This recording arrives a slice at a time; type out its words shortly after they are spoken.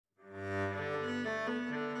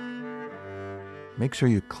make sure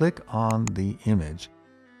you click on the image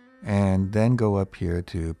and then go up here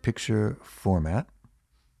to Picture Format.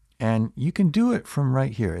 And you can do it from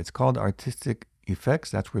right here. It's called Artistic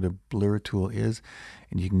Effects. That's where the blur tool is.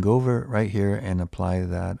 And you can go over right here and apply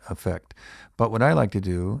that effect. But what I like to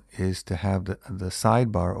do is to have the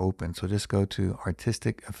sidebar open. So just go to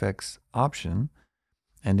Artistic Effects option,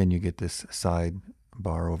 and then you get this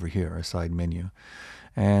sidebar over here, a side menu.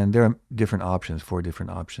 And there are different options, 4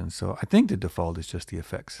 different options. So I think the default is just the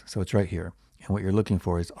effects. So it's right here. And what you're looking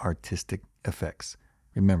for is Artistic Effects.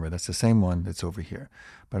 Remember, that's the same one that's over here,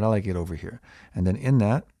 but I like it over here. And then in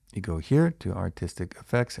that, you go here to Artistic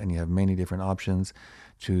Effects, and you have many different options.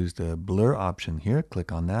 Choose the blur option here,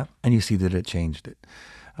 click on that, and you see that it changed it.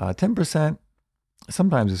 10%,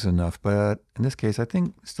 sometimes it's enough, but in this case, I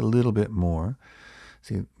think it's a little bit more.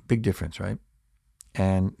 See, big difference, right?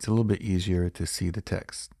 And it's a little bit easier to see the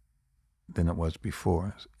text than it was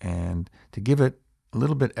before. And to give it a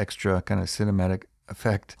little bit extra kind of cinematic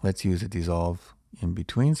effect, let's use a dissolve in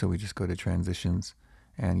between. So we just go to transitions,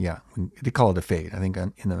 and yeah, they call it a fade. I think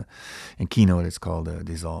in Keynote it's called a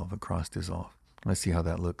dissolve, a cross dissolve. Let's see how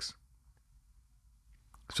that looks.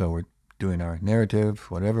 So we're doing our narrative,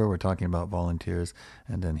 whatever, we're talking about volunteers,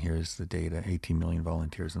 and then here's the data, 18 million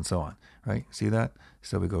volunteers and so on, right? See that?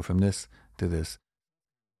 So we go from this to this.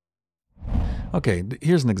 Okay,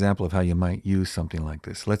 here's an example of how you might use something like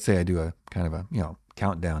this. Let's say I do a kind of a,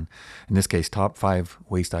 countdown. In this case, top 5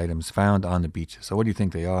 waste items found on the beaches. So what do you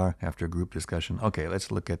think they are after a group discussion? Okay,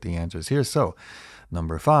 let's look at the answers here. So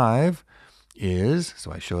number 5 is,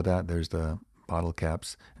 so I show that, there's the bottle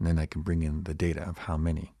caps, and then I can bring in the data of how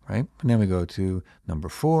many, right? And then we go to number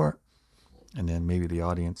 4, and then maybe the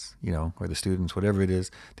audience, or the students, whatever it is,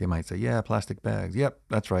 they might say, yeah, plastic bags. Yep,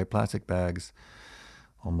 that's right, plastic bags.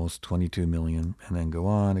 Almost 22 million, and then go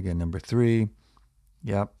on again. Number 3,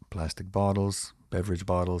 yep, plastic bottles, beverage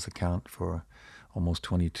bottles account for almost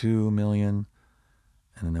 22 million.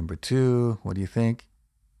 And then number 2, what do you think?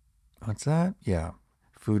 What's that? Yeah,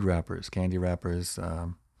 food wrappers, candy wrappers,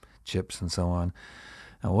 chips, and so on.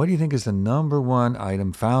 Now, what do you think is the number 1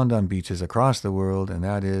 item found on beaches across the world? And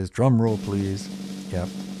that is, drum roll please. Yep,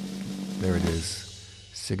 there it is,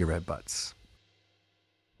 cigarette butts.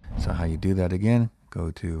 So how you do that again?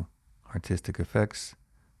 Go to Artistic Effects.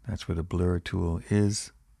 That's where the blur tool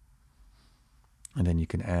is. And then you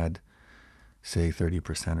can add, say,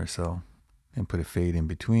 30% or so, and put a fade in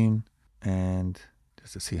between. And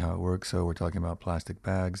just to see how it works. So we're talking about plastic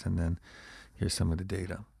bags, and then here's some of the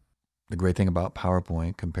data. The great thing about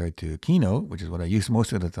PowerPoint compared to Keynote, which is what I use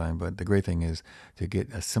most of the time, but the great thing is to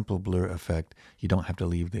get a simple blur effect, you don't have to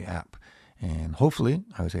leave the app. And hopefully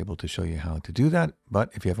I was able to show you how to do that. But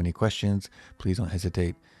if you have any questions, please don't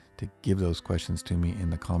hesitate to give those questions to me in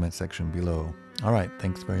the comment section below. All right,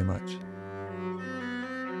 thanks very much.